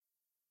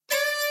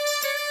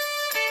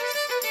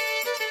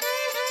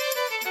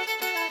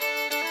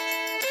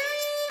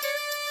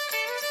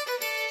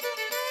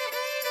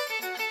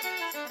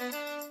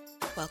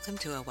Welcome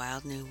to A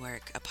Wild New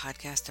Work, a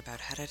podcast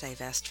about how to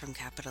divest from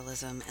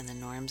capitalism and the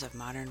norms of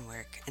modern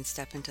work and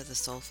step into the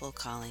soulful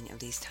calling of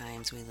these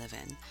times we live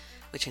in,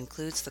 which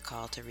includes the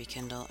call to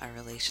rekindle our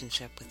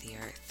relationship with the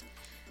earth.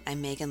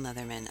 I'm Megan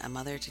Leatherman, a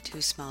mother to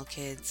two small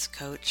kids,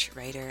 coach,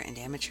 writer, and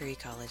amateur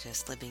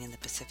ecologist living in the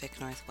Pacific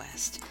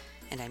Northwest,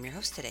 and I'm your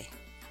host today.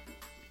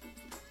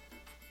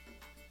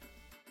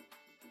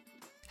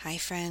 Hi,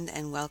 friend,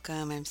 and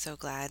welcome. I'm so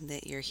glad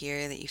that you're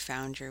here, that you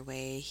found your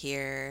way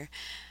here.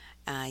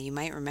 You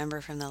might remember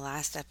from the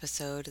last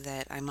episode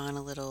that I'm on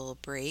a little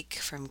break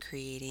from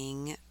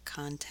creating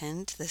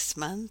content this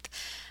month,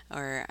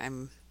 or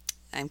I'm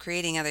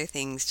creating other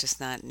things,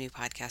 just not new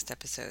podcast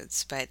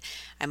episodes. But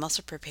I'm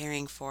also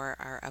preparing for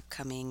our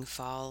upcoming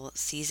fall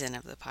season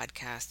of the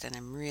podcast, and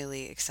I'm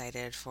really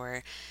excited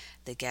for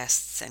the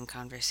guests and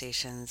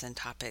conversations and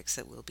topics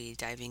that we'll be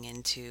diving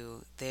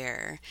into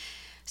there.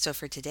 So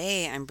for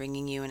today, I'm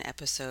bringing you an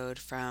episode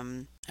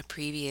from a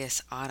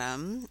previous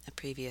autumn, a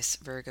previous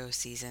Virgo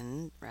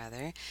season,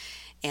 rather.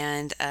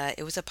 And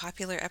it was a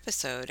popular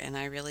episode, and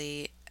I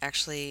really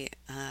actually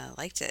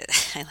liked it.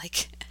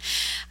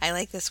 I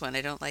like this one.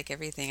 I don't like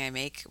everything I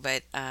make,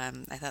 but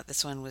I thought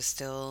this one was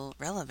still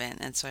relevant,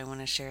 and so I want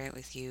to share it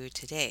with you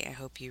today. I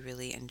hope you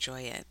really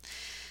enjoy it.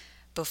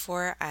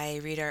 Before I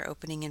read our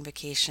opening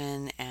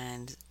invocation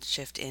and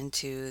shift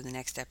into the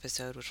next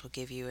episode, which will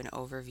give you an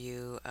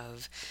overview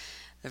of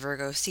the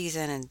Virgo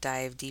season and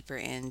dive deeper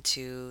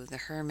into the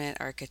hermit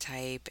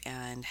archetype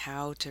and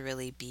how to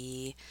really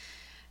be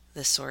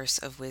the source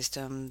of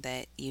wisdom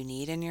that you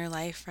need in your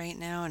life right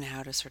now, and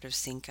how to sort of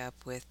sync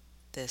up with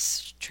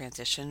this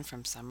transition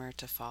from summer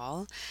to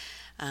fall.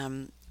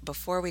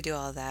 Before we do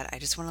all of that, I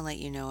just want to let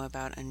you know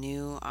about a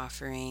new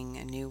offering,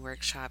 a new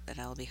workshop that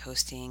I'll be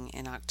hosting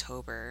in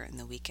October in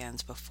the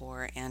weekends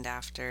before and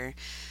after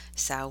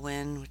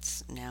Samhain, which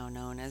is now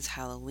known as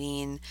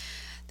Halloween.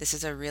 This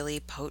is a really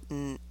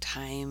potent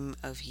time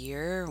of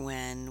year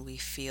when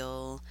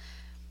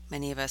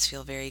many of us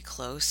feel very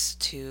close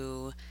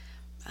to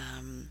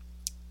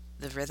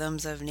the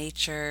rhythms of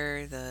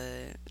nature,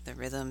 the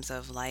rhythms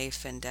of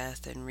life and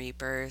death and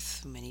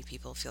rebirth. Many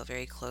people feel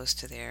very close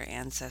to their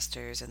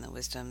ancestors and the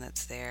wisdom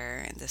that's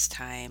there at this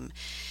time.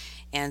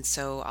 And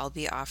so I'll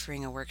be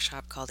offering a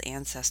workshop called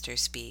Ancestor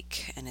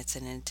Speak, and it's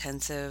an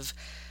intensive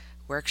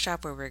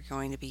workshop where we're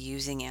going to be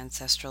using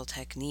ancestral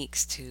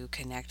techniques to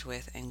connect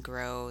with and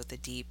grow the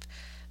deep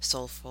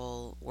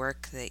soulful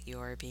work that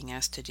you're being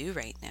asked to do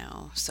right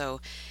now. So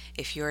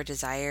if your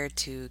desire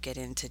to get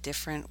into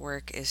different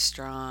work is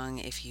strong,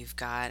 if you've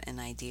got an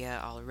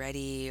idea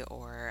already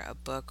or a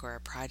book or a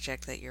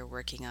project that you're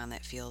working on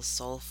that feels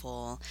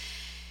soulful,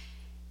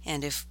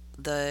 and if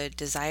the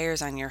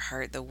desires on your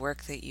heart, the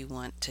work that you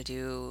want to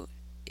do,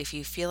 if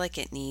you feel like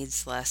it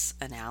needs less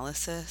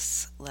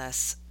analysis,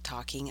 less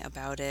talking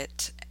about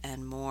it,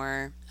 and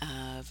more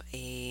of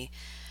a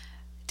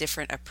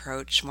different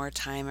approach, more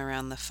time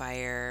around the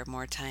fire,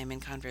 more time in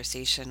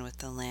conversation with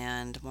the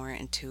land, more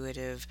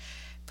intuitive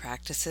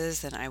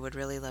practices, then I would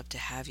really love to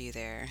have you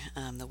there.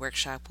 The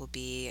workshop will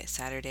be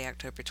Saturday,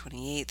 October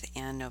 28th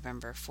and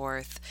November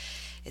 4th.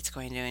 It's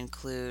going to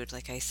include,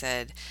 like I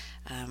said,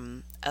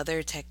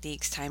 other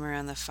techniques, time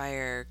around the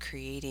fire,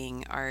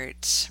 creating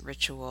art,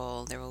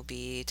 ritual. There will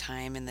be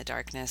time in the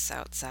darkness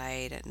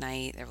outside at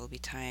night. There will be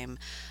time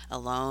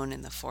alone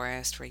in the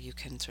forest where you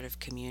can sort of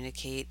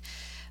communicate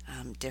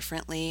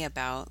differently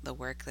about the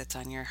work that's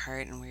on your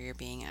heart and where you're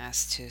being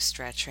asked to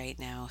stretch right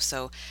now.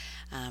 So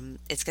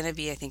it's going to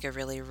be, I think, a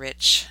really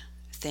rich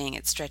thing.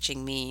 It's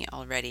stretching me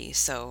already,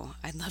 so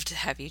I'd love to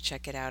have you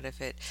check it out if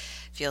it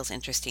feels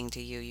interesting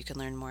to you. You can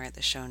learn more at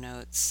the show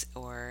notes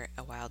or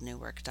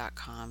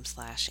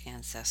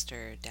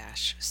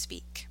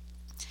awildnewwork.com/ancestor-speak.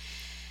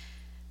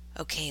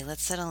 Okay,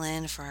 let's settle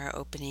in for our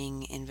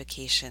opening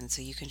invocation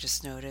so you can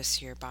just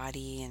notice your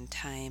body and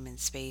time and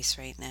space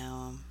right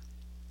now.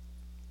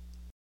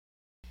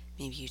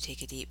 Maybe you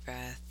take a deep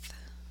breath.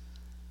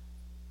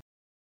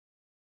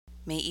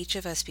 May each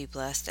of us be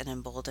blessed and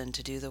emboldened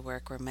to do the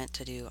work we're meant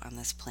to do on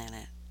this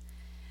planet.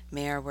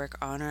 May our work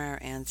honor our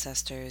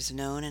ancestors,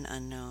 known and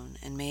unknown,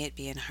 and may it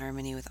be in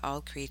harmony with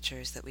all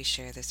creatures that we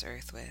share this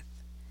earth with.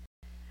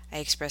 I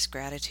express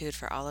gratitude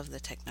for all of the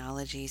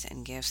technologies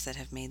and gifts that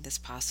have made this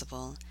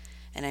possible,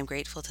 and I'm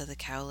grateful to the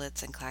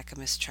Cowlitz and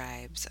Clackamas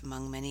tribes,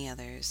 among many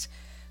others,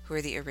 who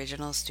are the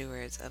original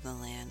stewards of the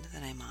land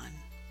that I'm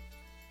on.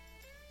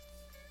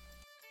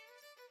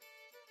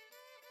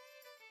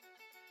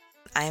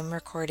 I'm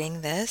recording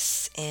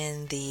this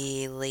in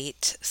the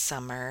late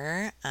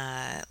summer,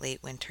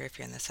 late winter if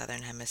you're in the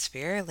southern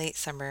hemisphere, late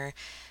summer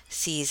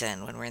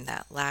season when we're in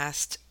that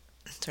last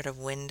sort of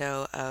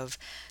window of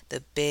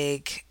the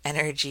big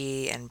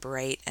energy and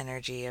bright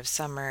energy of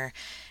summer,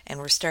 and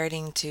we're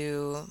starting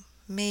to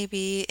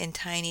maybe in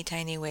tiny,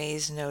 tiny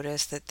ways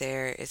notice that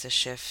there is a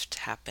shift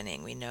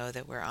happening. We know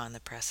that we're on the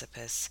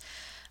precipice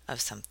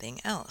of something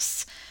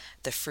else.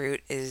 The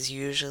fruit is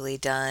usually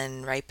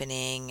done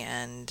ripening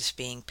and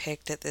being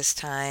picked at this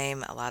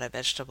time. A lot of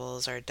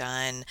vegetables are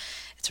done.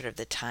 It's sort of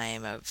the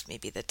time of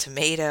maybe the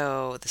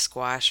tomato, the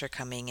squash are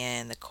coming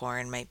in, the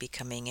corn might be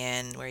coming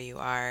in where you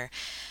are.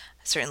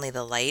 Certainly,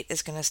 the light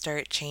is going to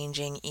start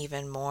changing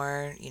even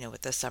more.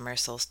 With the summer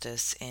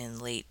solstice in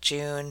late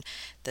June,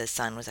 the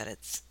sun was at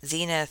its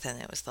zenith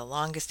and it was the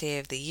longest day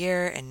of the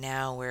year. And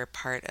now we're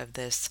part of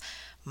this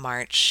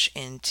march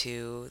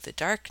into the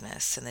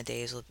darkness, and the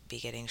days will be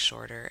getting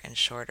shorter and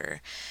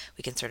shorter.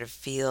 We can sort of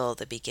feel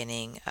the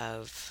beginning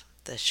of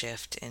the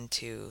shift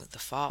into the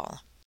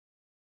fall.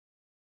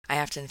 I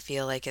often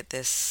feel like at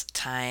this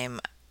time,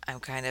 I'm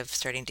kind of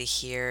starting to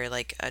hear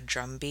like a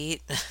drum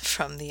beat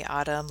from the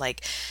autumn.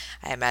 Like,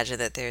 I imagine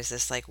that there's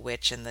this like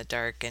witch in the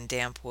dark and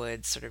damp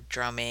woods sort of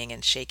drumming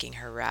and shaking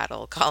her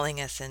rattle, calling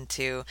us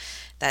into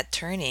that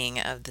turning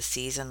of the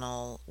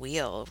seasonal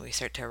wheel. We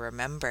start to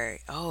remember,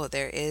 oh,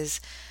 there is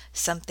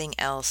something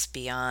else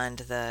beyond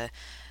the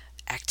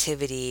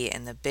activity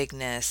and the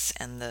bigness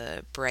and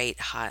the bright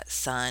hot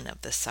sun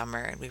of the summer,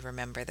 and we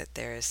remember that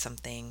there is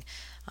something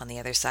on the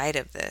other side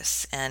of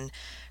this. And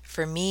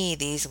for me,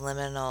 these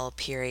liminal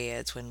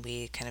periods when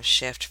we kind of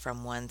shift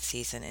from one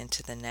season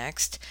into the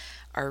next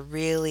are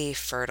really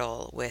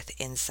fertile with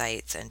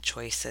insights and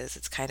choices.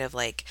 It's kind of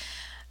like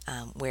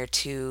where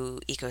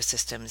two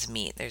ecosystems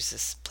meet. There's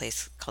this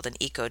place called an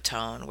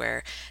ecotone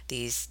where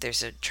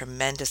there's a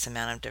tremendous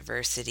amount of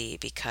diversity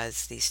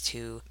because these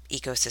two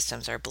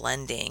ecosystems are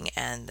blending,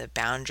 and the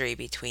boundary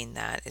between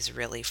that is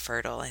really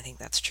fertile. I think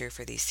that's true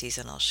for these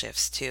seasonal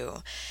shifts too.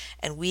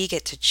 And we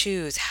get to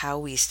choose how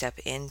we step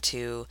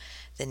into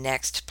the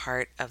next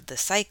part of the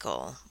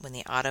cycle. When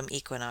the autumn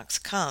equinox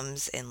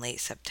comes in late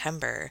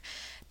September,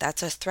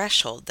 that's a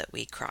threshold that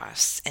we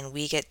cross, and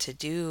we get to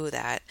do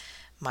that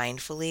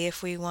mindfully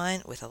if we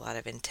want, with a lot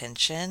of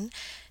intention.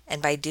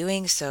 And by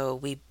doing so,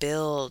 we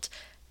build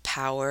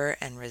power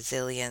and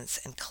resilience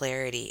and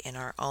clarity in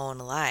our own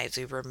lives.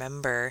 We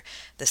remember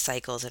the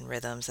cycles and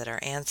rhythms that our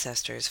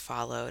ancestors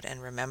followed,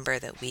 and remember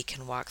that we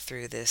can walk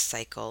through this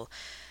cycle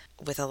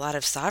with a lot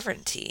of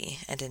sovereignty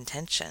and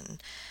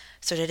intention.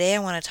 So, today I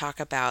want to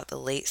talk about the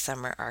late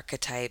summer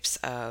archetypes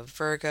of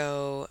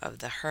Virgo, of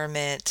the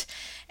Hermit,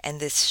 and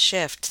this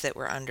shift that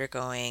we're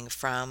undergoing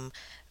from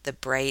the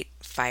bright,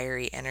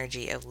 fiery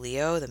energy of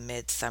Leo, the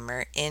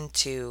midsummer,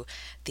 into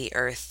the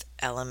earth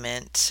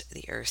element,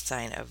 the earth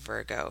sign of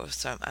Virgo.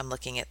 So, I'm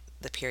looking at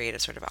the period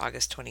of sort of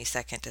August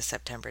 22nd to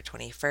September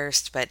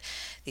 21st, but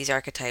these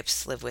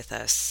archetypes live with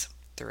us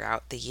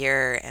throughout the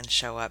year and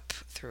show up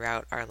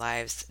throughout our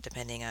lives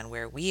depending on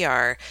where we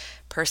are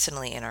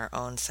personally in our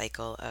own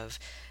cycle of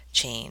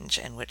change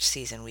and which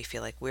season we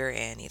feel like we're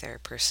in, either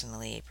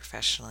personally,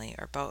 professionally,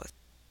 or both.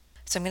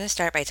 So, I'm going to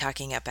start by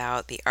talking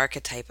about the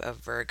archetype of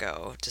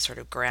Virgo to sort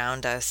of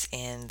ground us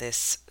in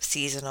this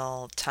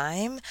seasonal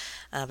time,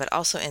 but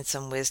also in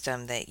some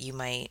wisdom that you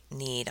might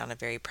need on a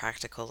very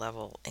practical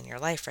level in your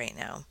life right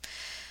now.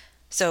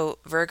 So,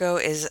 Virgo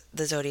is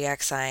the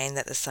zodiac sign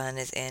that the sun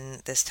is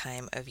in this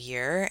time of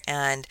year,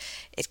 and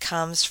it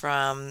comes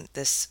from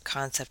this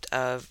concept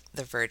of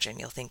the Virgin.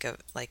 You'll think of,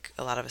 like,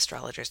 a lot of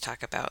astrologers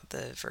talk about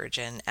the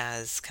Virgin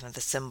as kind of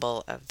the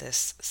symbol of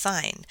this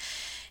sign.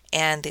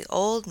 And the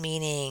old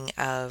meaning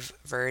of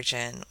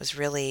Virgin was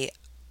really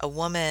a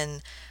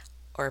woman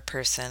or a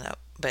person,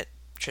 but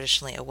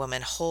traditionally a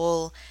woman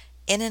whole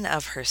in and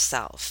of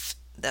herself.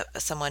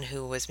 Someone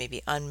who was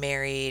maybe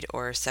unmarried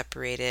or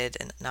separated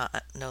and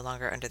no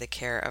longer under the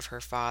care of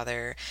her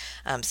father,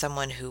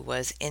 someone who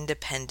was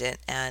independent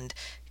and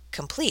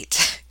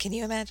complete. Can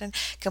you imagine?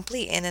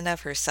 Complete in and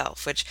of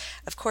herself, which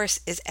of course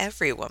is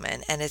every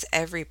woman and is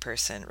every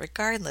person,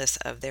 regardless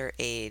of their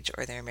age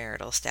or their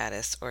marital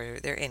status or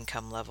their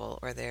income level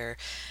or their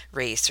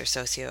race or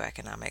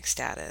socioeconomic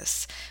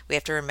status. We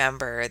have to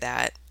remember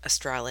that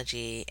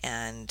astrology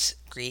and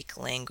Greek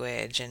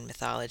language and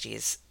mythology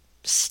is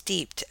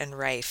steeped and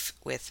rife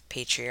with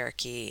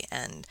patriarchy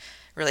and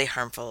really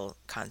harmful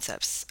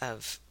concepts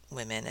of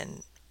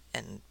women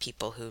and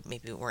people who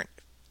maybe weren't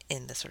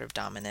in the sort of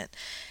dominant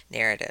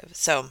narrative.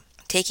 So,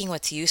 taking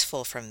what's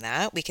useful from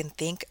that, we can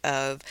think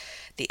of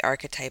the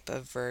archetype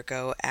of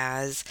Virgo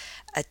as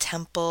a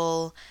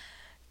temple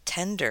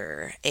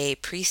tender, a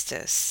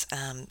priestess,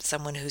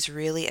 someone who's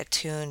really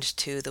attuned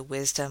to the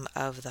wisdom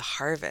of the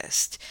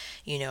harvest,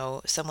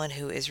 someone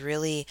who is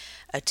really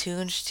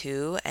attuned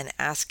to and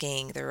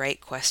asking the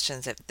right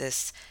questions at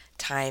this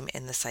time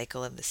in the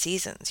cycle of the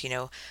seasons.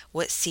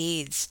 What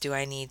seeds do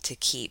I need to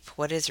keep?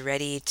 What is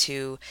ready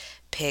to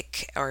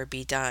pick or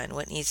be done?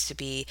 What needs to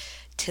be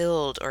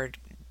tilled or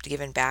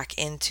given back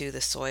into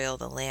the soil,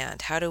 the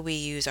land? How do we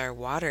use our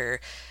water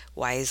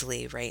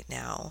wisely right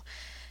now?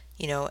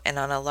 And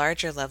on a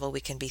larger level,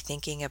 we can be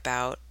thinking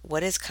about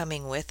what is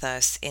coming with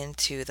us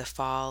into the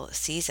fall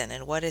season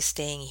and what is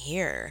staying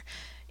here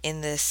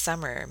in this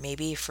summer,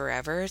 maybe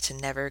forever to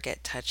never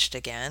get touched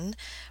again,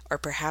 or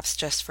perhaps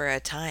just for a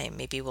time.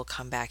 Maybe we'll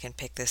come back and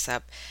pick this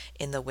up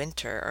in the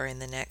winter or in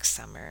the next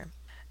summer.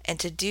 And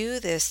to do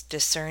this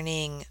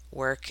discerning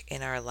work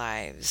in our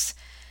lives,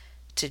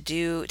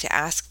 to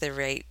ask the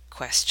right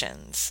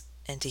questions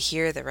and to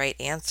hear the right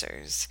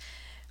answers,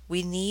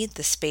 we need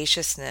the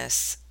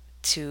spaciousness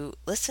to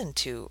listen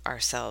to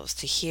ourselves,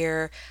 to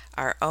hear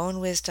our own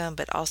wisdom,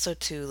 but also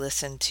to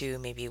listen to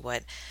maybe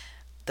what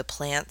the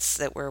plants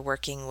that we're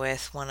working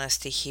with want us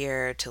to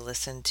hear, to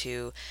listen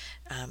to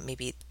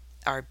maybe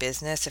our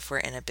business, if we're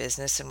in a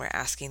business and we're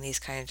asking these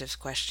kinds of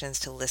questions,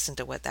 to listen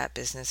to what that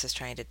business is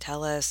trying to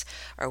tell us,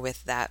 or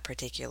with that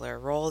particular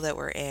role that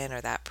we're in, or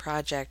that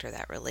project, or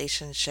that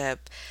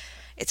relationship.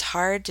 It's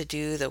hard to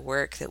do the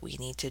work that we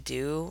need to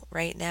do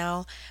right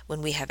now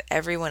when we have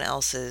everyone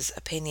else's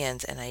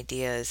opinions and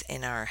ideas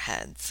in our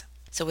heads.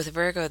 So with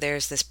Virgo,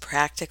 there's this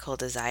practical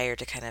desire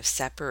to kind of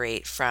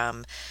separate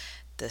from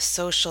the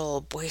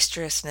social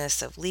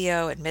boisterousness of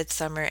Leo and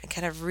Midsummer and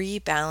kind of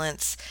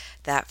rebalance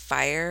that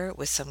fire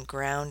with some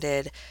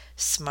grounded,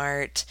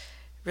 smart,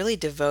 really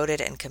devoted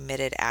and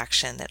committed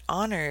action that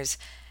honors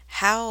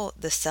how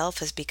the self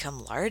has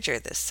become larger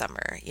this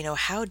summer.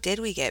 How did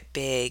we get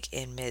big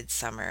in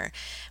midsummer?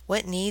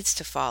 What needs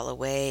to fall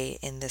away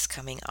in this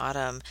coming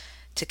autumn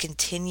to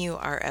continue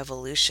our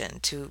evolution?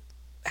 To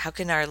how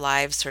can our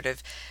lives sort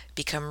of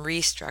become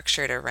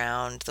restructured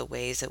around the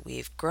ways that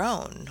we've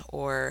grown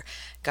or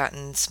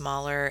gotten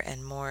smaller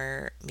and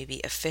more maybe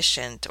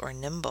efficient or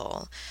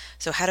nimble?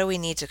 So, how do we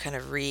need to kind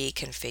of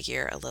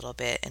reconfigure a little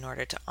bit in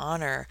order to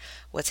honor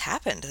what's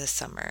happened this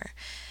summer?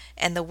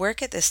 And the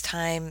work at this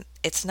time,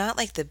 it's not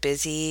like the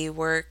busy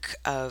work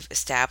of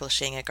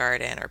establishing a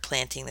garden or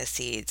planting the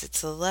seeds.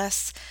 It's the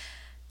less,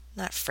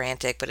 not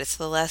frantic, but it's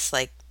the less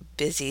like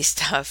busy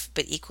stuff,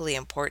 but equally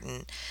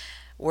important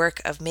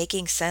work of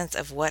making sense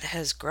of what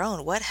has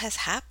grown, what has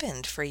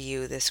happened for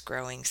you this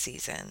growing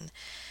season.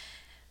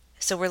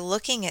 So we're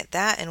looking at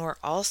that, and we're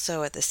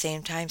also at the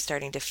same time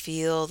starting to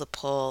feel the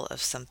pull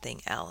of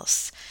something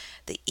else.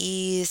 The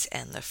ease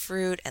and the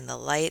fruit and the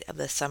light of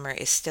the summer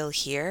is still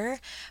here,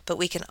 but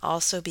we can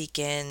also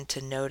begin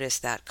to notice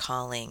that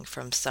calling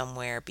from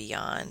somewhere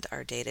beyond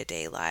our day to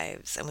day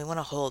lives. And we want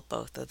to hold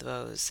both of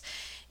those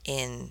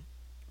in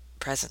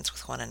presence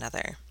with one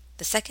another.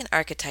 The second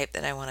archetype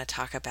that I want to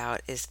talk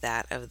about is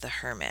that of the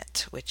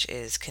hermit, which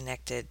is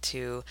connected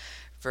to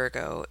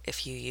Virgo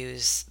if you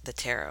use the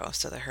tarot.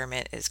 So the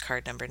hermit is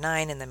card number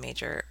 9 in the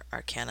major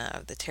arcana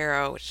of the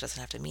tarot, which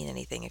doesn't have to mean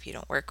anything if you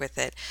don't work with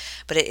it,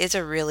 but it is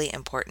a really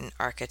important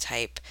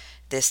archetype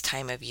this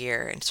time of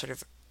year and sort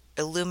of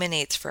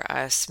illuminates for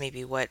us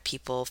maybe what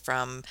people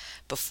from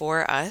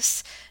before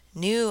us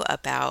knew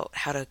about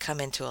how to come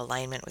into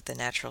alignment with the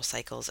natural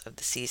cycles of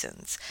the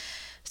seasons.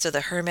 So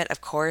the hermit,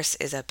 of course,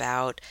 is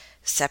about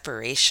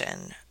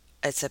separation.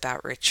 It's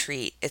about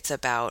retreat. It's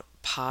about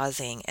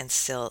pausing and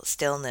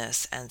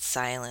stillness and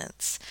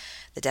silence.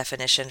 The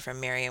definition from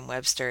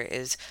Merriam-Webster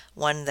is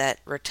one that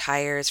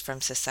retires from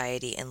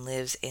society and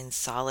lives in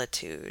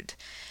solitude.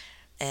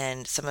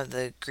 And some of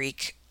the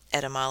Greek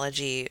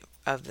etymology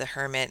of the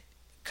hermit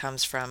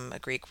comes from a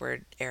Greek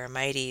word,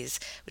 eremites,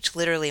 which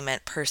literally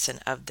meant person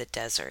of the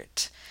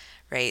desert,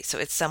 right? So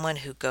it's someone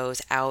who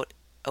goes out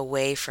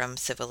away from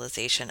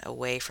civilization,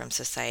 away from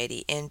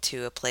society,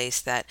 into a place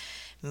that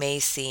may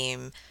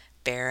seem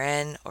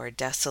barren or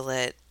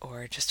desolate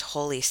or just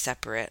wholly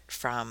separate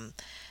from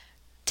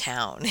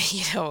town,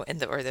 or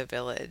the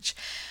village.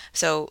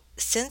 So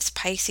since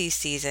Pisces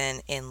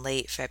season in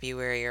late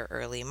February or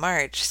early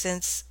March,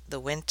 since the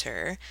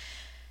winter,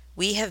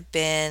 we have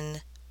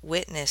been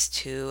witness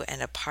to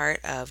and a part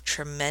of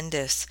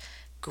tremendous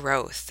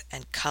growth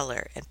and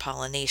color and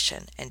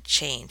pollination and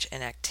change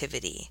and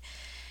activity.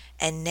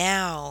 And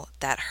now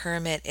that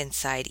hermit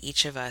inside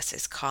each of us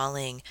is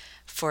calling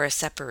for a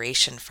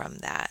separation from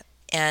that.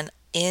 And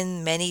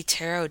in many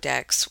tarot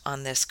decks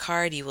on this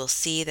card, you will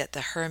see that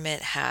the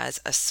hermit has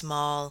a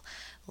small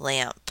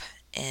lamp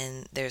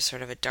and there's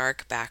sort of a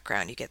dark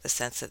background. You get the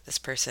sense that this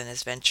person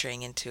is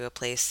venturing into a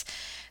place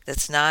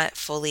that's not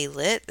fully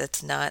lit,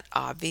 that's not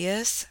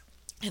obvious,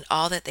 and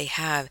all that they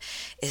have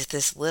is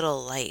this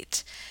little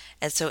light.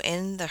 And so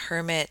in the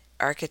hermit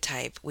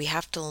archetype, we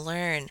have to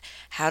learn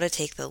how to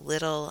take the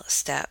little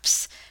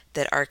steps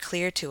that are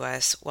clear to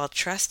us while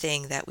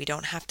trusting that we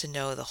don't have to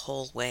know the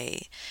whole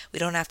way. We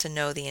don't have to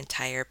know the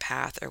entire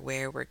path or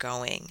where we're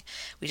going.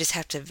 We just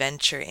have to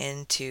venture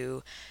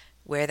into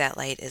where that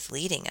light is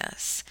leading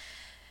us.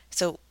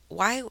 So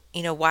why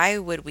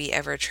would we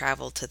ever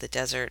travel to the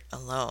desert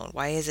alone?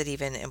 Why is it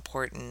even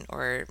important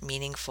or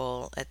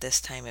meaningful at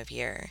this time of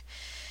year?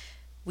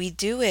 We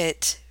do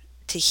it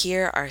to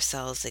hear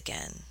ourselves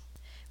again.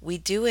 We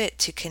do it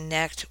to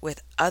connect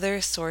with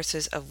other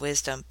sources of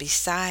wisdom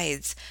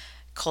besides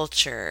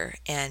culture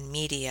and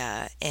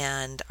media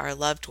and our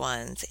loved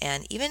ones,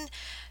 and even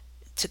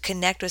to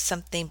connect with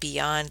something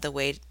beyond the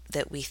way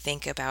that we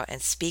think about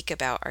and speak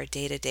about our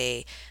day to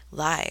day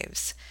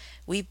lives.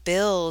 We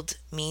build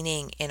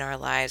meaning in our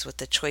lives with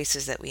the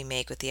choices that we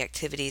make, with the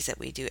activities that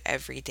we do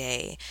every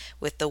day,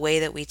 with the way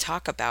that we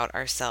talk about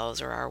ourselves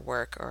or our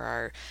work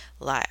or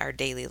our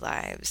daily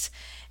lives.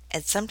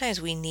 And sometimes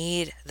we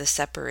need the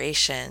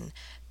separation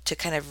to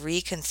kind of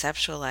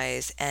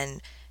reconceptualize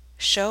and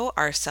show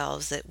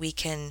ourselves that we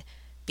can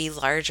be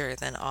larger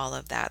than all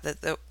of that,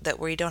 that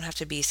we don't have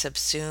to be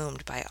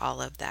subsumed by all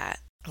of that.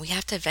 We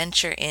have to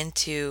venture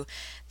into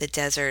the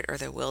desert or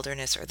the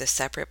wilderness or the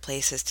separate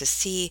places to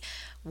see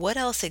what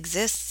else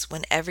exists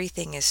when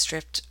everything is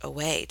stripped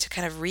away, to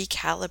kind of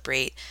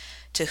recalibrate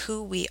to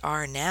who we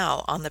are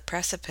now on the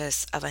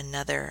precipice of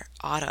another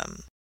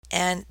autumn.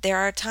 And there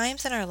are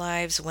times in our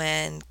lives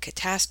when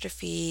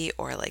catastrophe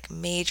or like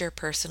major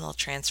personal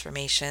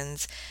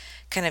transformations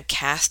kind of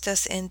cast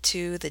us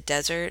into the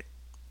desert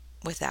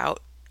without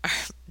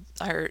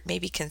our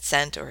maybe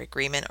consent or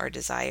agreement or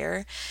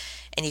desire.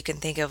 And you can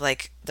think of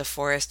like the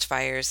forest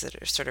fires that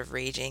are sort of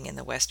raging in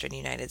the western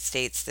United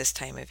States this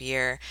time of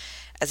year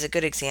as a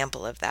good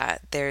example of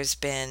that. There's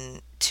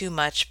been too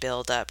much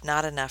buildup,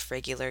 not enough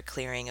regular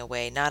clearing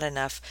away, not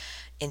enough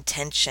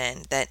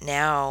intention, that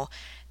now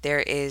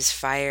there is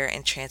fire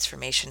and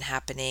transformation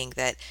happening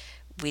that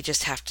we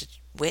just have to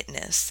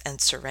witness and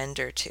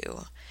surrender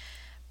to.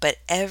 But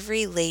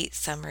every late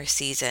summer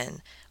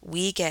season,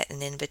 we get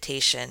an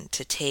invitation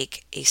to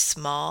take a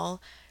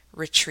small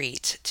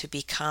retreat, to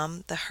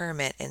become the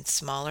hermit in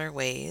smaller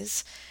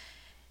ways,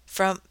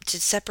 to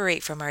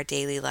separate from our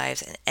daily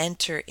lives and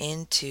enter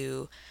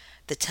into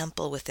the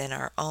temple within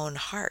our own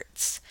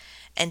hearts.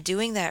 And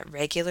doing that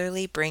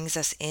regularly brings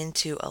us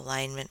into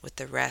alignment with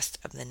the rest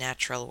of the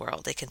natural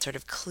world. It can sort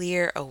of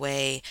clear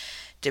away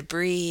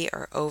debris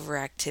or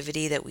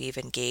overactivity that we've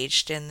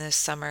engaged in this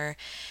summer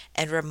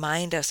and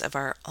remind us of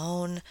our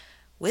own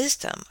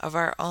wisdom, of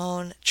our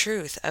own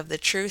truth, of the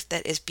truth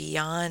that is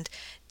beyond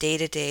day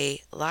to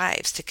day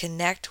lives, to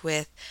connect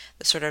with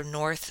the sort of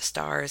north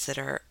stars that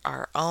are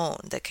our own,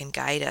 that can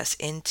guide us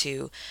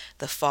into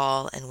the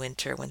fall and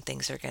winter when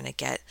things are going to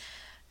get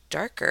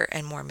darker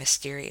and more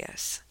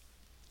mysterious.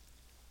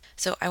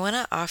 So I want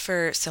to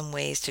offer some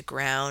ways to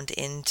ground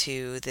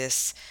into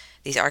these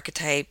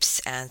archetypes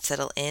and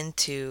settle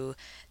into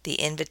the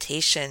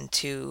invitation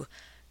to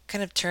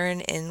kind of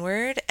turn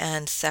inward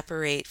and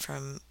separate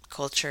from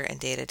culture and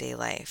day-to-day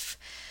life.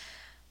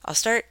 I'll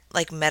start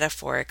like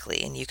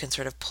metaphorically, and you can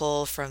sort of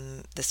pull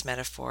from this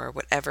metaphor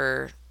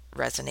whatever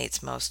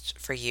resonates most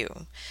for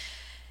you.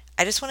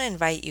 I just want to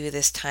invite you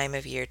this time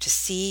of year to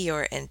see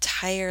your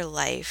entire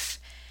life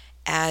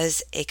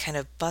as a kind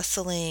of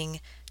bustling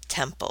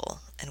temple,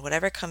 and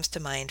whatever comes to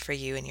mind for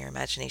you in your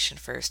imagination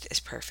first is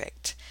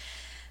perfect.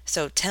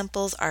 So,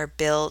 temples are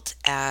built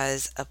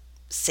as a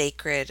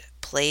sacred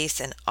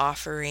place and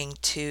offering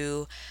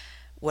to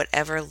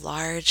whatever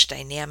large,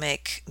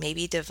 dynamic,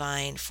 maybe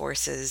divine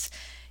forces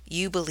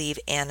you believe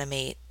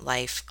animate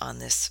life on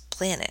this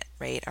planet,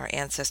 right? Our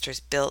ancestors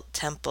built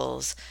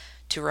temples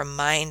to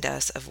remind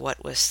us of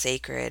what was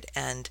sacred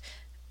and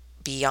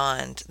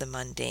beyond the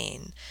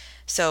mundane.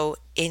 So,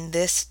 in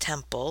this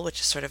temple,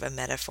 which is sort of a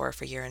metaphor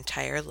for your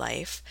entire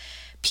life,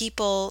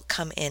 people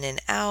come in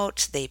and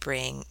out. They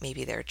bring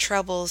maybe their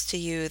troubles to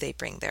you, they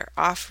bring their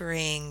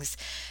offerings.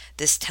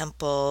 This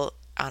temple,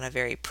 on a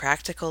very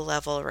practical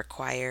level,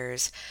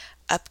 requires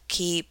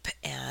upkeep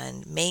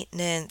and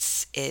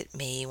maintenance. It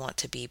may want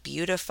to be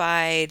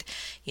beautified.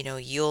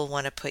 You'll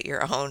want to put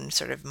your own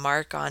sort of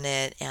mark on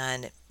it,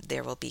 and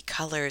there will be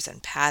colors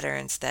and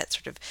patterns that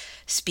sort of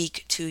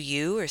speak to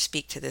you or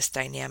speak to this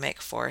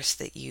dynamic force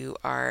that you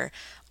are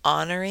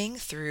honoring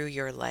through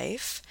your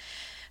life.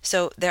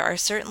 So there are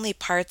certainly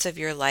parts of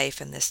your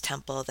life in this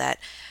temple that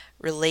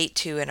relate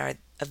to and are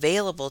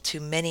available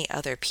to many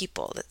other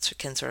people that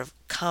can sort of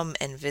come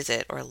and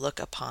visit or look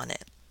upon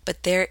it.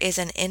 But there is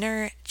an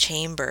inner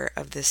chamber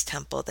of this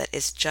temple that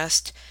is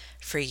just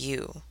for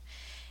you.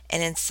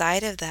 And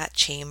inside of that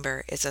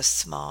chamber is a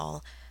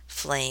small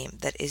flame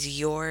that is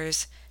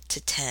yours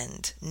to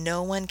tend.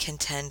 No one can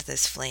tend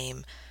this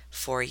flame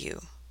for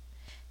you.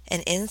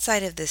 And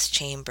inside of this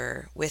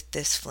chamber, with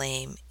this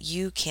flame,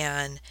 you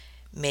can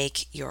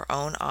make your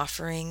own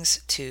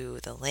offerings to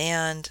the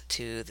land,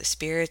 to the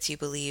spirits you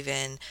believe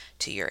in,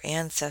 to your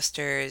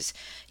ancestors.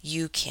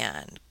 You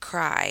can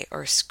cry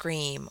or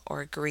scream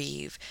or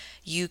grieve.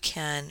 You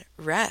can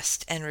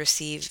rest and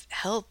receive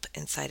help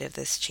inside of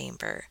this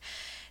chamber.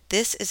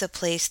 This is a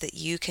place that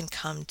you can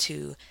come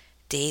to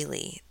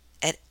daily,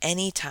 at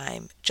any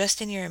time,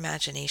 just in your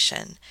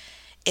imagination.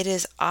 It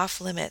is off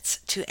limits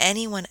to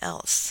anyone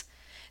else.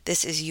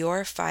 This is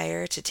your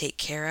fire to take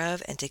care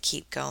of and to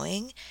keep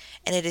going,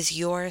 and it is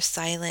your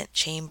silent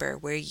chamber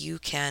where you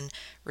can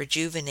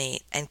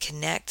rejuvenate and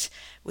connect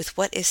with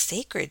what is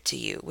sacred to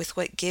you, with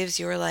what gives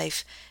your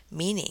life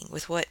meaning,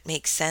 with what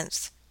makes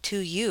sense to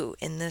you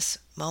in this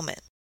moment.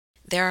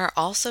 There are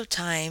also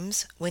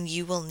times when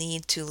you will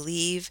need to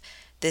leave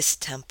this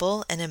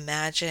temple and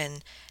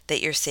imagine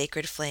that your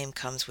sacred flame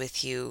comes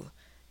with you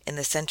in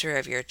the center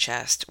of your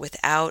chest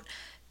without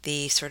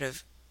the sort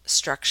of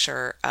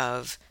structure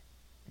of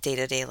day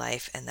to day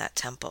life in that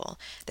temple.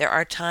 There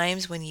are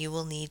times when you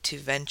will need to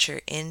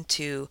venture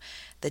into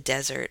the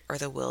desert or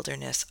the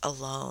wilderness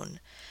alone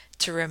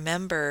to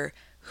remember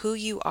who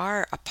you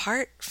are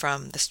apart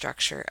from the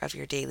structure of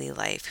your daily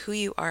life, who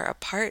you are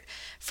apart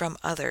from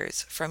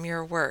others, from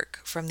your work,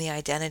 from the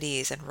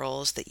identities and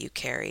roles that you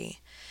carry.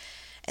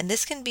 And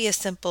this can be a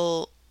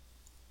simple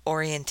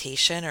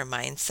orientation or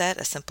mindset,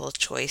 a simple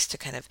choice to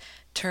kind of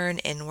turn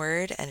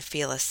inward and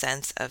feel a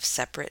sense of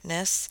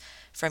separateness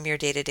from your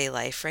day to day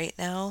life right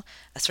now,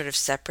 a sort of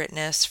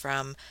separateness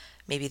from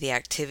maybe the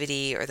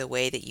activity or the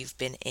way that you've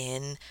been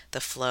in the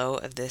flow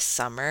of this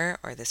summer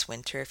or this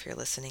winter if you're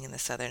listening in the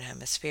Southern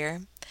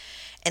Hemisphere.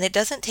 And it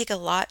doesn't take a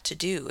lot to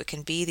do. It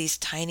can be these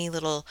tiny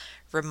little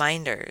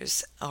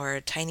reminders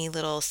or tiny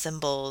little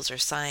symbols or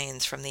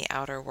signs from the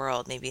outer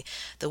world. Maybe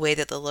the way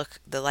that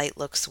the light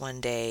looks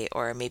one day,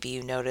 or maybe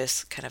you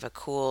notice kind of a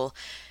cool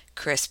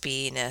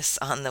crispiness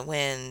on the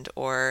wind,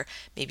 or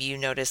maybe you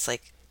notice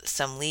like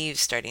some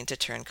leaves starting to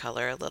turn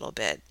color a little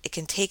bit. It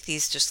can take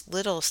these just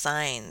little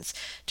signs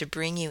to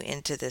bring you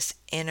into this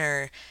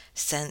inner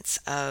sense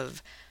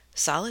of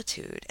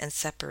solitude and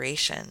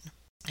separation.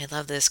 I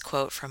love this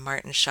quote from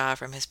Martin Shaw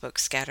from his book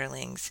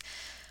Scatterlings.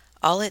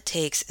 All it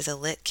takes is a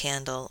lit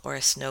candle or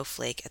a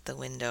snowflake at the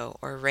window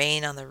or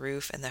rain on the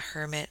roof, and the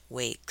hermit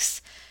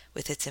wakes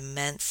with its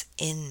immense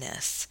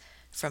inness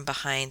from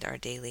behind our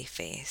daily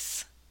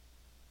face.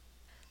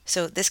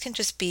 So, this can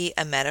just be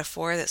a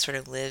metaphor that sort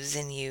of lives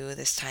in you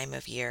this time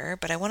of year,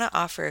 but I want to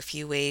offer a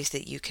few ways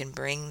that you can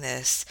bring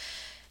this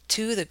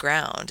to the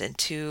ground and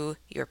to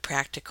your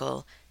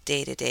practical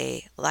day to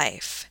day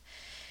life.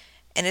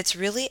 And it's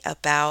really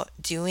about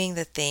doing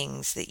the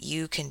things that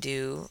you can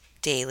do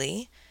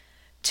daily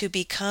to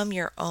become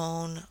your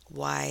own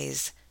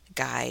wise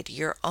guide,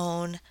 your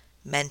own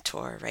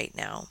mentor right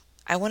now.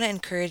 I want to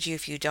encourage you,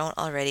 if you don't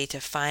already, to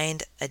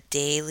find a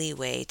daily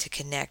way to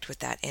connect with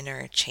that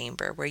inner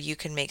chamber where you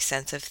can make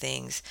sense of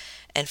things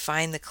and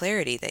find the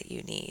clarity that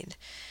you need.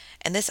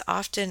 And this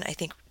often, I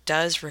think,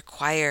 does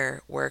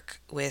require work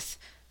with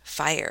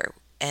fire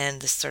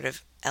and the sort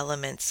of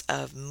elements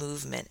of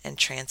movement and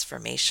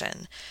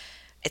transformation.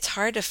 It's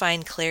hard to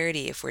find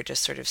clarity if we're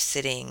just sort of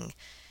sitting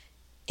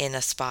in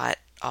a spot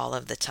all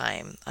of the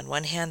time. On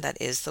one hand, that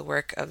is the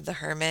work of the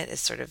hermit, is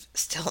sort of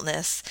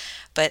stillness.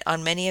 But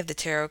on many of the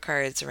tarot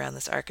cards around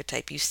this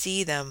archetype, you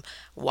see them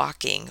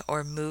walking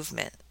or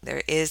movement.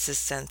 There is this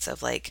sense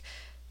of like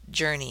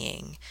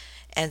journeying.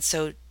 And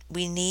so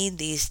we need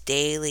these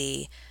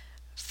daily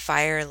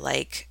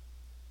fire-like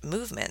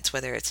movements,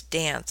 whether it's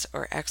dance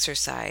or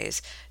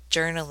exercise,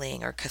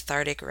 journaling or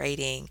cathartic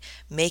writing,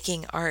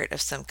 making art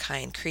of some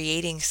kind,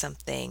 creating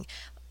something,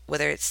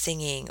 whether it's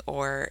singing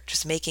or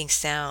just making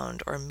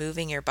sound or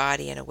moving your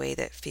body in a way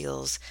that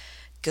feels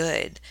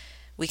good.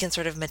 We can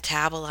sort of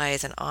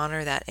metabolize and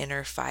honor that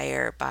inner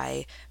fire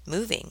by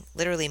moving,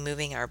 literally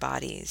moving our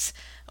bodies,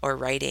 or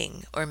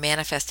writing, or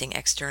manifesting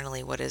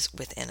externally what is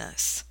within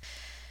us.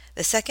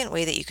 The second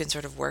way that you can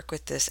sort of work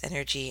with this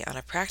energy on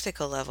a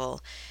practical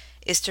level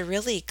is to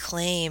really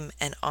claim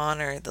and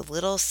honor the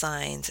little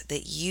signs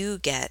that you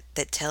get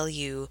that tell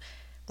you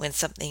when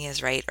something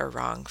is right or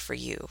wrong for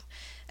you.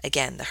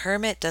 Again, the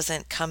hermit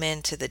doesn't come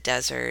into the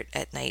desert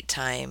at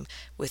nighttime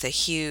with a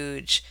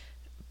huge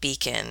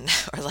beacon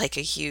or like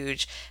a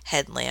huge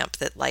headlamp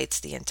that lights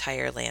the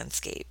entire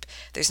landscape.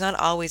 There's not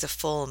always a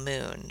full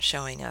moon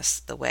showing us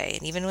the way.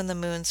 And even when the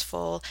moon's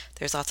full,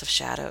 there's lots of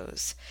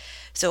shadows.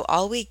 So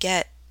all we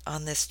get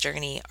on this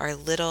journey are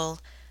little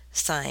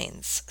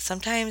signs.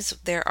 Sometimes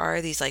there are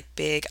these like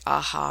big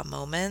aha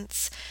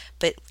moments,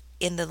 but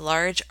in the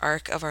large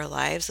arc of our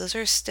lives, those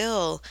are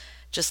still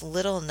just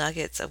little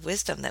nuggets of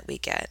wisdom that we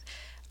get.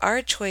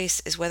 Our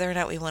choice is whether or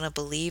not we want to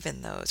believe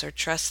in those or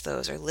trust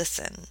those or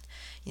listen.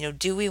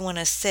 Do we want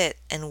to sit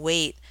and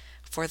wait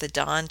for the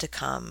dawn to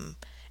come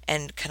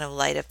and kind of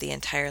light up the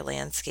entire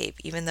landscape?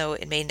 Even though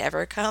it may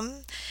never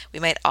come, we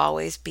might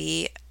always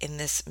be in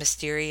this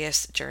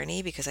mysterious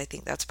journey, because I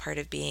think that's part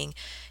of being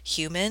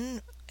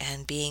human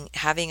and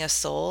having a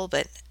soul,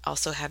 but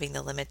also having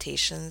the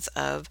limitations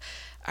of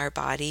our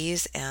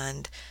bodies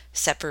and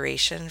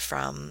separation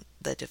from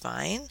the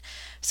divine.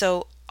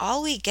 So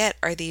all we get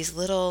are these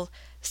little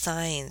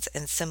signs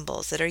and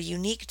symbols that are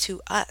unique to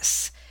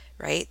us,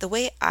 right? The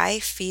way I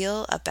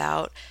feel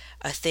about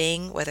a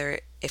thing,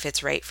 whether if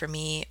it's right for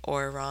me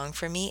or wrong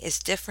for me, is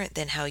different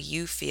than how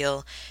you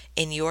feel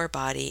in your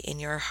body, in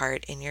your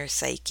heart, in your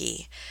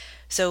psyche.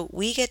 So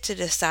we get to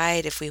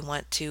decide if we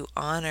want to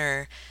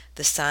honor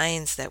the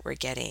signs that we're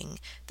getting,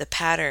 the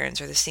patterns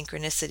or the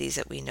synchronicities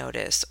that we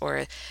notice,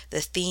 or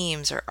the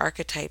themes or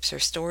archetypes or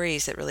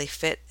stories that really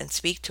fit and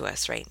speak to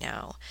us right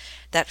now.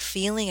 That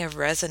feeling of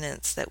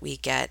resonance that we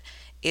get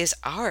is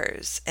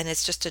ours. And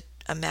it's just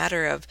a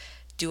matter of,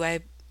 do I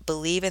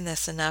believe in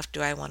this enough?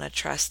 Do I want to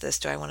trust this?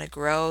 Do I want to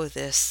grow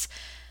this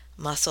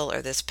muscle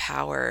or this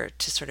power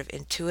to sort of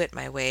intuit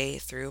my way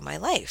through my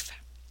life?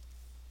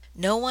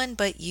 No one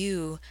but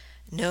you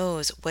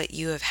knows what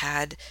you have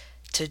had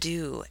to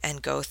do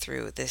and go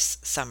through this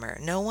summer.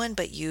 No one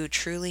but you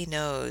truly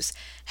knows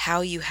how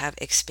you have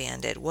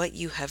expanded, what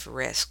you have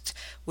risked,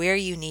 where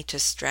you need to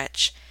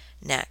stretch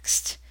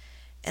next.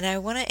 And I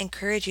want to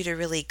encourage you to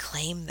really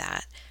claim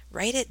that.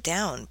 Write it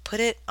down, put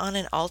it on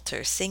an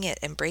altar, sing it,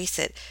 embrace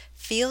it.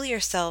 Feel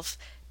yourself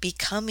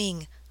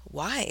becoming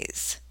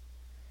wise.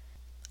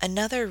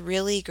 Another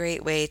really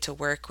great way to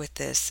work with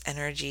this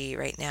energy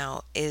right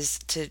now is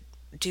to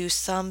do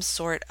some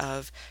sort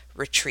of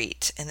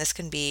retreat. And this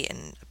can be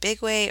in a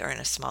big way or in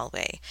a small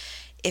way.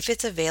 If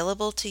it's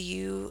available to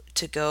you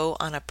to go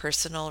on a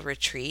personal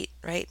retreat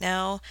right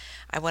now,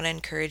 I want to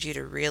encourage you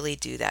to really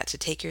do that, to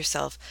take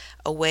yourself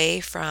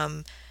away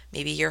from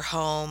maybe your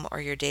home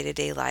or your day to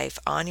day life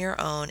on your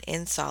own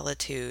in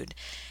solitude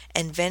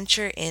and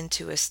venture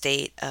into a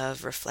state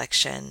of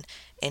reflection,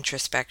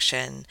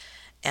 introspection,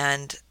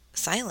 and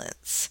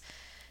silence.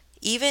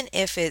 Even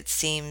if it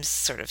seems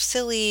sort of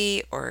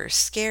silly or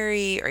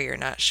scary, or you're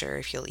not sure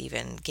if you'll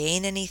even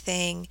gain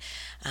anything,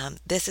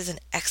 this is an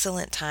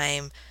excellent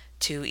time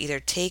to either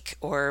take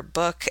or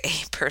book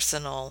a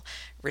personal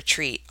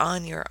retreat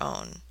on your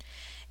own.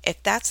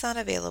 If that's not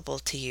available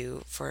to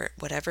you for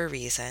whatever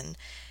reason,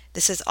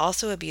 this is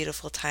also a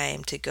beautiful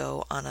time to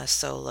go on a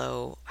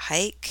solo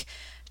hike,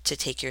 to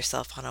take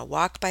yourself on a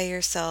walk by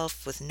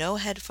yourself with no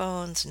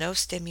headphones, no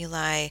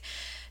stimuli,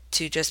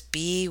 to just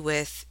be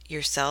with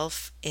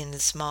yourself in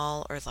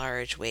small or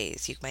large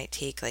ways. You might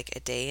take like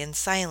a day in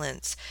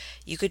silence.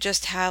 You could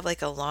just have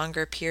like a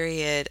longer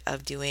period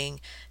of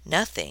doing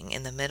nothing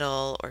in the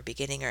middle or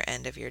beginning or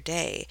end of your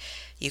day.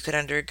 You could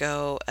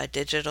undergo a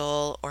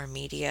digital or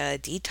media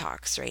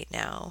detox right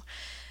now.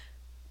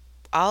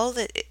 All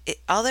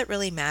that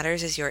really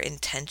matters is your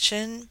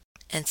intention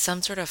and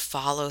some sort of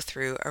follow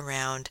through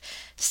around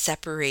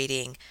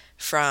separating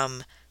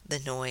from the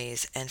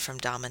noise and from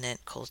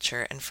dominant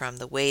culture and from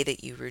the way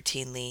that you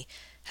routinely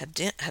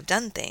have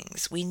done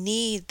things. We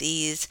need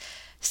these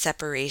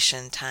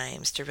separation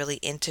times to really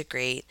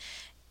integrate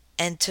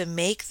and to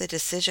make the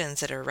decisions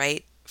that are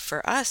right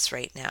for us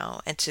right now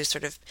and to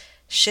sort of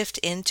shift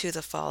into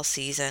the fall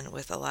season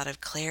with a lot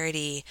of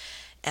clarity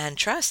and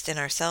trust in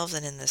ourselves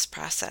and in this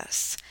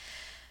process.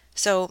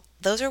 So,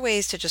 those are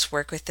ways to just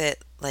work with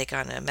it, like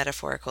on a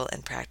metaphorical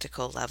and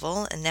practical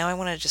level. And now I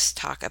want to just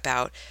talk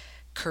about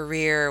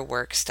career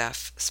work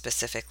stuff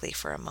specifically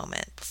for a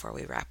moment before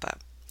we wrap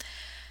up.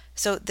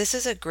 So, this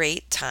is a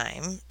great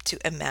time to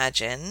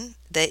imagine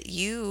that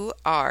you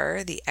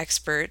are the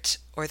expert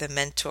or the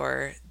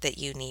mentor that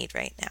you need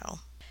right now.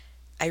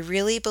 I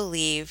really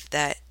believe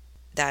that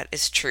that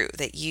is true,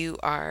 that you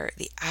are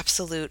the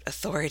absolute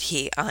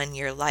authority on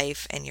your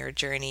life and your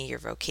journey, your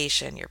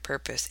vocation, your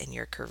purpose, and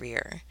your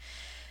career.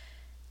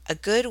 A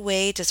good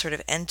way to sort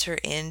of enter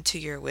into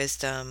your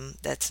wisdom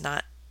that's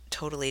not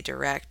totally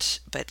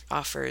direct, but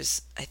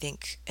offers, I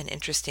think, an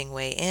interesting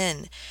way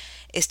in,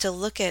 is to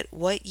look at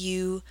what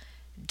you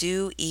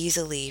do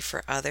easily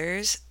for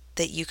others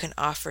that you can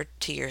offer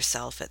to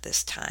yourself at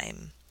this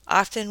time.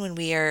 Often, when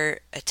we are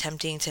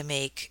attempting to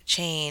make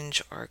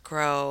change or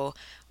grow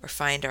or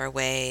find our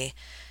way,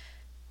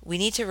 we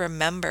need to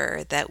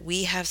remember that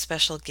we have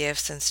special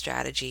gifts and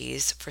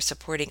strategies for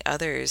supporting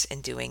others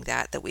in doing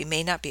that that we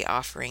may not be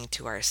offering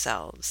to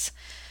ourselves.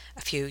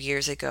 A few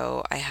years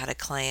ago, I had a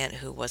client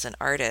who was an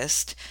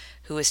artist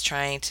who was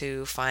trying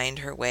to find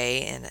her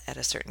way in at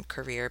a certain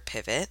career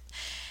pivot.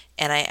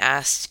 And I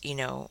asked,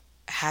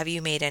 have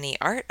you made any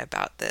art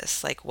about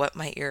this? Like, what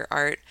might your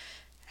art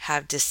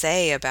have to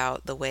say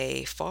about the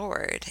way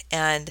forward?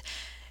 And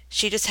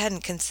she just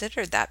hadn't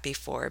considered that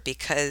before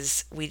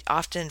because we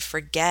often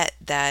forget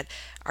that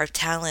our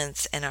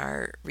talents and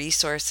our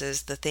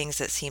resources, the things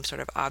that seem sort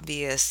of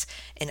obvious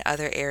in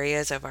other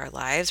areas of our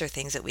lives or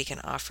things that we can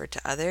offer to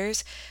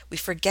others, we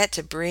forget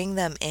to bring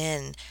them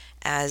in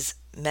as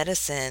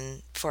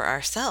medicine for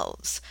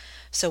ourselves.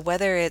 So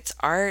whether it's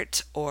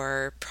art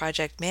or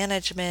project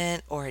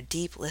management or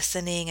deep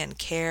listening and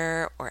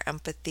care or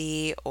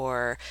empathy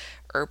or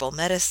herbal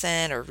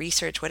medicine or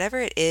research, whatever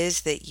it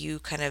is that you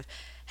kind of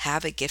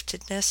have a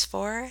giftedness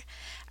for,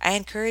 I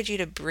encourage you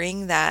to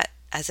bring that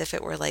as if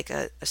it were like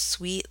a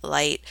sweet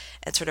light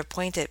and sort of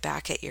point it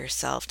back at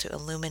yourself to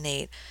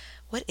illuminate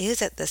what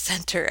is at the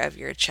center of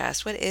your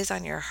chest, what is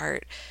on your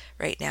heart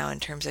right now in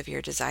terms of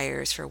your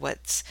desires for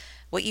what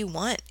you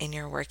want in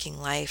your working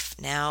life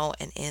now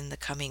and in the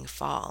coming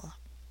fall.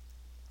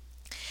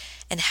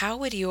 And how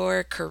would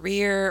your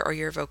career or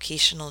your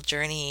vocational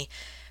journey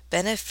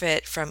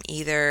benefit from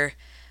either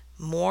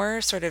more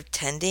sort of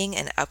tending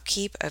and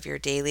upkeep of your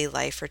daily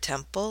life or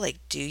temple? Like,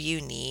 do you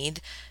need,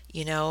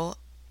 you know,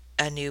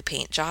 a new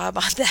paint job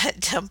on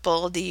that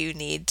temple? Do you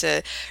need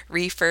to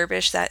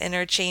refurbish that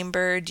inner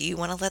chamber? Do you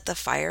want to let the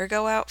fire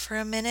go out for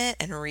a minute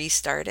and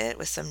restart it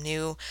with some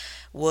new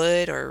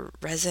wood or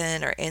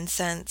resin or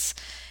incense?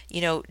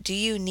 Do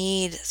you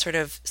need sort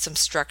of some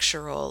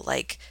structural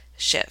like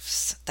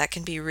shifts that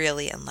can be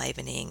really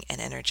enlivening and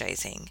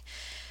energizing?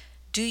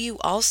 Do you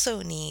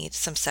also need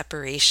some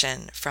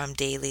separation from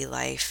daily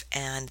life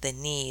and the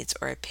needs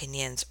or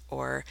opinions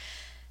or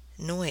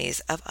noise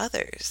of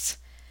others?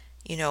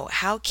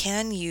 How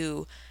can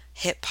you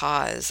hit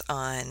pause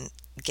on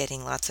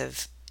getting lots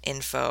of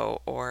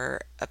info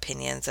or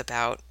opinions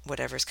about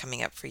whatever's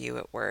coming up for you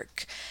at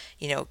work?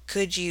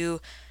 Could you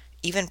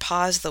even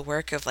pause the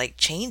work of like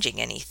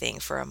changing anything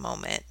for a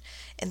moment?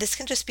 And this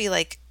can just be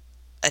like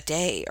a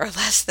day or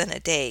less than a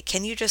day.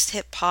 Can you just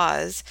hit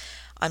pause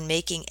on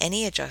making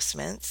any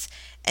adjustments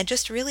and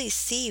just really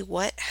see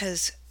what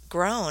has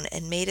grown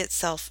and made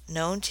itself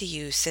known to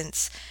you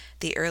since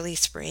the early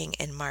spring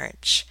in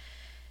March?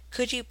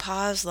 Could you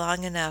pause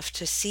long enough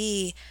to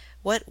see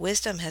what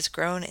wisdom has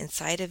grown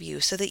inside of you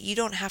so that you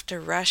don't have to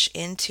rush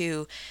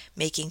into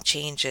making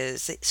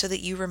changes, so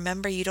that you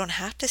remember you don't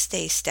have to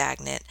stay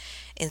stagnant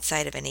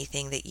inside of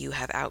anything that you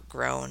have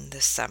outgrown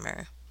this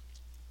summer?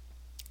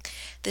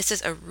 This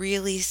is a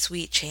really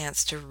sweet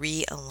chance to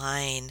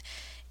realign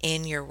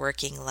in your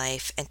working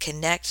life and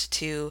connect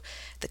to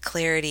the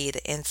clarity,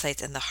 the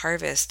insights, and the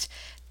harvest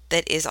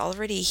that is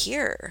already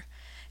here.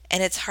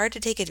 And it's hard to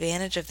take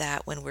advantage of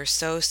that when we're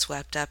so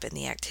swept up in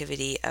the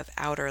activity of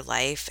outer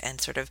life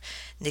and sort of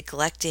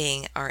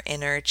neglecting our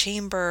inner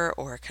chamber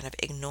or kind of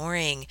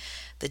ignoring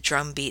the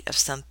drumbeat of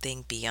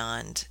something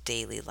beyond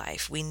daily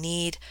life. We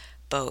need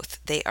both,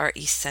 they are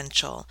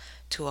essential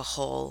to a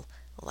whole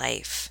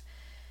life.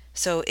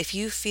 So if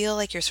you feel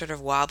like you're sort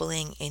of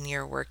wobbling in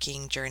your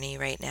working journey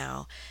right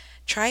now,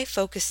 try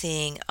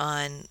focusing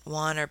on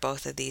one or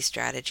both of these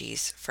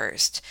strategies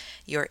first.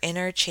 Your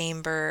inner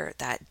chamber,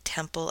 that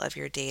temple of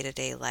your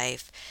day-to-day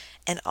life,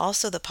 and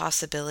also the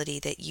possibility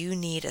that you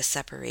need a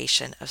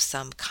separation of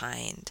some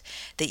kind,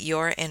 that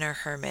your inner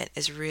hermit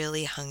is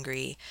really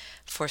hungry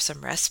for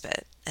some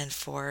respite and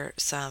for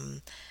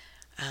some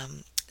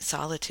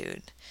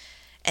solitude.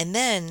 And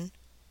then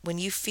when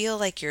you feel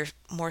like you're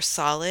more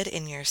solid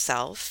in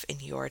yourself, in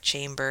your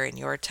chamber, in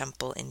your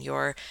temple, in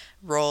your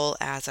role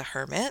as a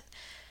hermit,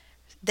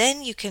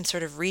 then you can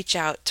sort of reach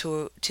out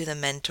to the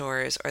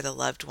mentors or the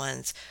loved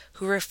ones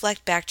who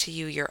reflect back to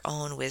you your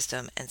own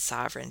wisdom and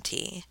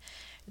sovereignty.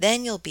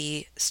 Then you'll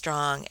be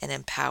strong and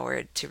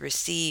empowered to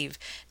receive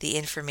the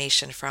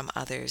information from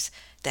others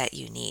that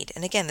you need.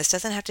 And again, this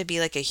doesn't have to be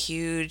like a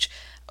huge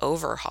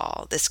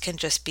overhaul. This can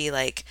just be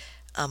like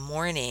a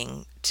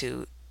morning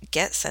to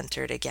get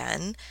centered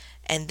again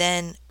and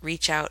then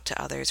reach out to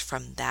others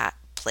from that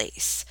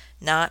place,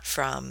 not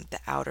from the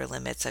outer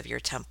limits of your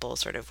temple,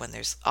 sort of when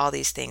there's all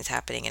these things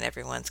happening and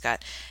everyone's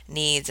got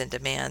needs and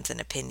demands and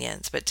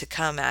opinions, but to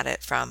come at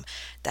it from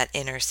that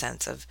inner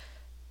sense of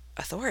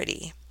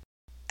authority.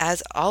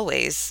 As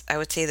always, I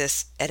would say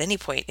this at any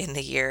point in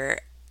the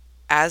year,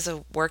 as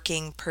a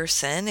working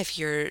person, if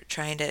you're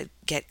trying to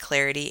get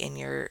clarity in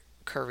your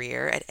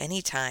career at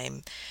any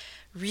time,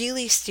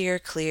 really steer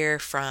clear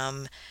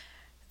from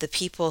the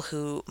people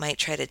who might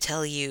try to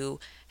tell you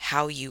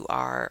how you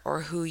are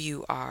or who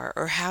you are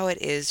or how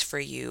it is for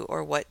you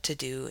or what to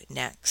do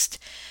next.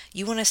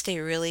 You want to stay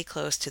really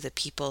close to the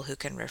people who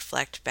can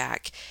reflect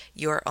back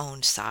your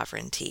own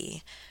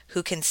sovereignty,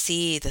 who can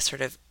see the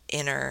sort of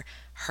inner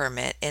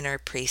hermit, inner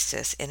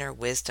priestess, inner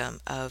wisdom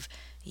of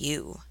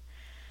you.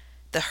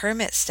 The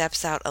hermit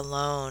steps out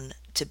alone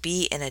to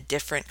be in a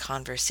different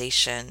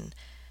conversation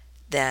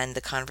than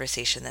the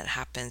conversation that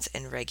happens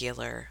in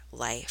regular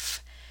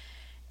life.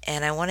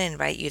 And I want to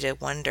invite you to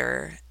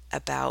wonder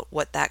about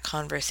what that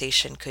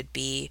conversation could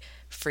be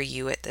for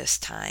you at this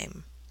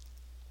time.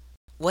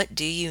 What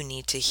do you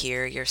need to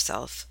hear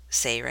yourself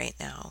say right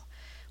now?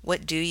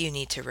 What do you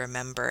need to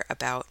remember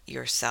about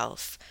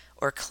yourself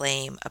or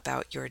claim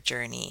about your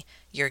journey,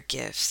 your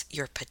gifts,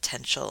 your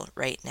potential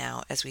right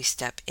now as we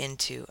step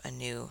into a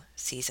new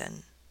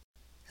season?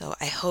 So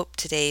I hope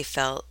today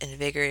felt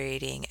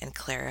invigorating and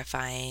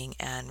clarifying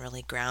and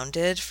really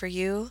grounded for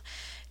you.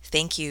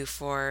 Thank you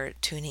for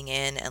tuning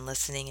in and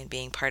listening and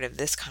being part of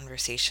this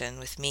conversation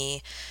with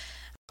me.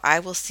 I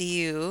will see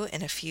you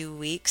in a few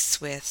weeks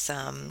with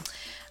some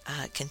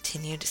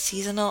continued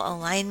seasonal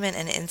alignment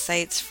and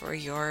insights for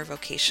your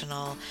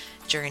vocational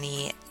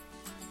journey.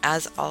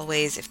 As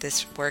always, if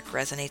this work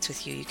resonates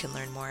with you, you can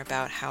learn more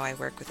about how I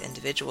work with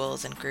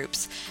individuals and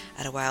groups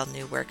at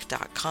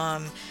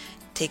awildnewwork.com.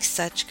 Take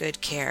such good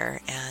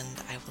care, and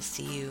I will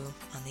see you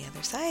on the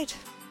other side.